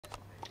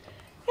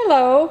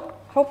Hello,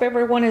 hope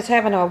everyone is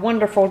having a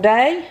wonderful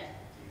day.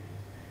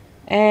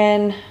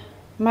 And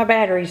my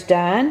battery's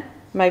dying.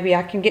 Maybe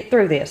I can get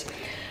through this.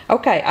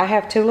 Okay, I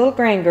have two little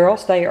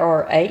grandgirls. They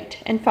are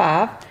 8 and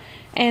 5.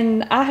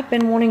 And I have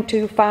been wanting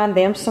to find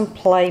them some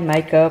play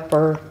makeup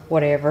or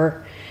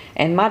whatever.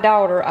 And my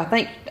daughter,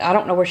 I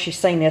don't know where she's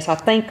seen this. I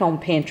think on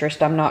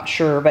Pinterest, I'm not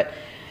sure. But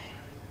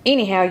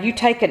anyhow, you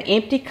take an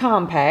empty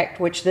compact,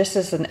 which this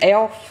is an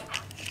e.l.f.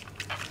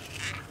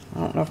 I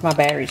don't know if my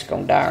battery's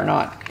going to die or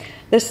not.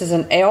 This is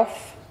an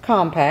e.l.f.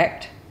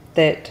 compact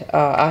that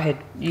I had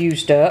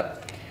used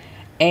up.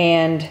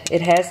 And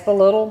it has the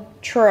little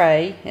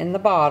tray in the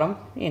bottom,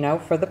 you know,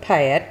 for the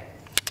pad,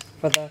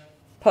 for the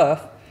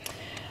puff.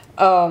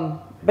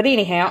 But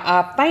anyhow,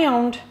 I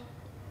found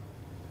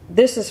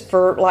this is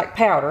for like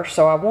powder.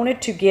 So I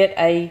wanted to get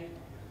a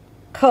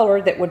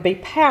color that would be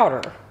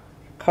powder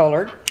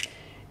colored.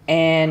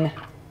 And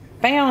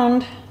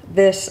found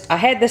this. I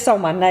had this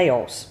on my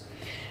nails.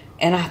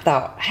 And I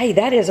thought, hey,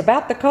 that is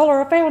about the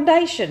color of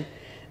foundation.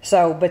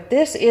 So, but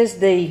this is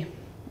the,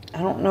 I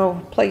don't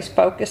know, please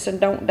focus and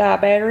don't die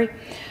battery.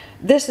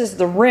 This is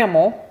the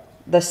Rimmel,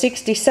 the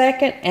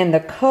 62nd, and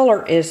the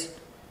color is,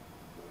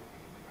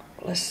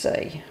 let's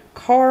see,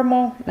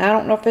 caramel. Now, I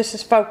don't know if this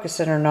is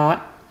focusing or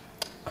not.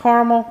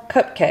 Caramel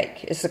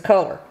Cupcake is the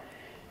color.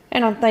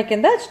 And I'm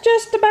thinking, that's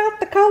just about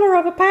the color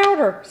of a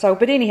powder. So,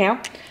 but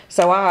anyhow,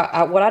 so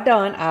what I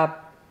done, I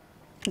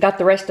got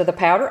the rest of the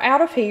powder out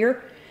of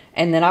here.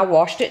 And then I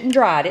washed it and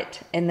dried it.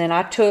 And then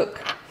I took,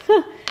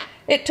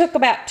 it took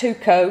about 2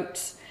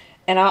 coats.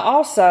 And I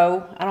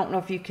also, I don't know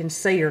if you can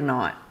see or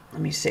not.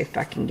 Let me see if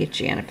I can get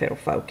you in, if it'll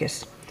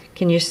focus.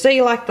 Can you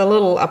see like the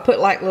little, I put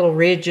like little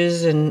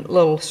ridges and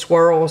little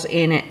swirls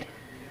in it.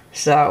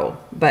 So,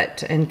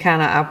 but, and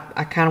kind of,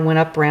 I kind of went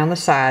up around the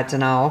sides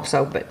and all.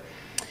 So, but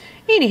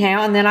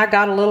anyhow, and then I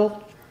got a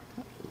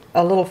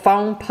little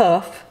foam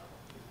puff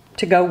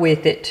to go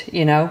with it,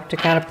 you know, to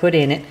kind of put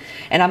in it.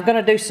 And I'm going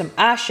to do some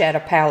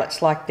eyeshadow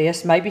palettes like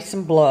this, maybe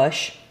some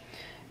blush.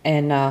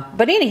 And,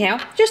 but anyhow,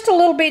 just a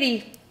little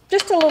bitty,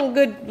 just a little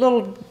good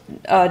little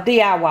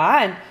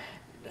DIY.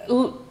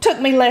 And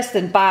took me less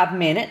than 5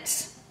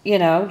 minutes, you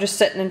know, just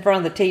sitting in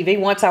front of the TV.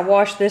 Once I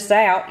washed this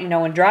out, you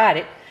know, and dried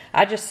it,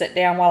 I just sat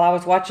down while I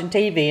was watching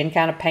TV and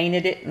kind of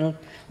painted it and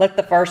let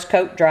the first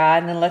coat dry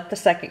and then let the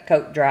second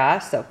coat dry.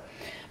 So,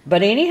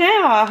 but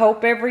anyhow, I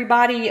hope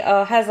everybody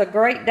has a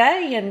great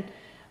day and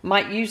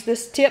might use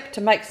this tip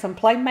to make some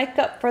play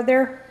makeup for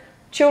their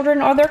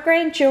children or their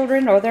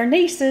grandchildren or their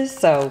nieces.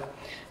 So,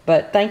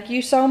 but thank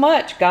you so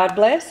much. God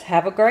bless.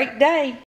 Have a great day.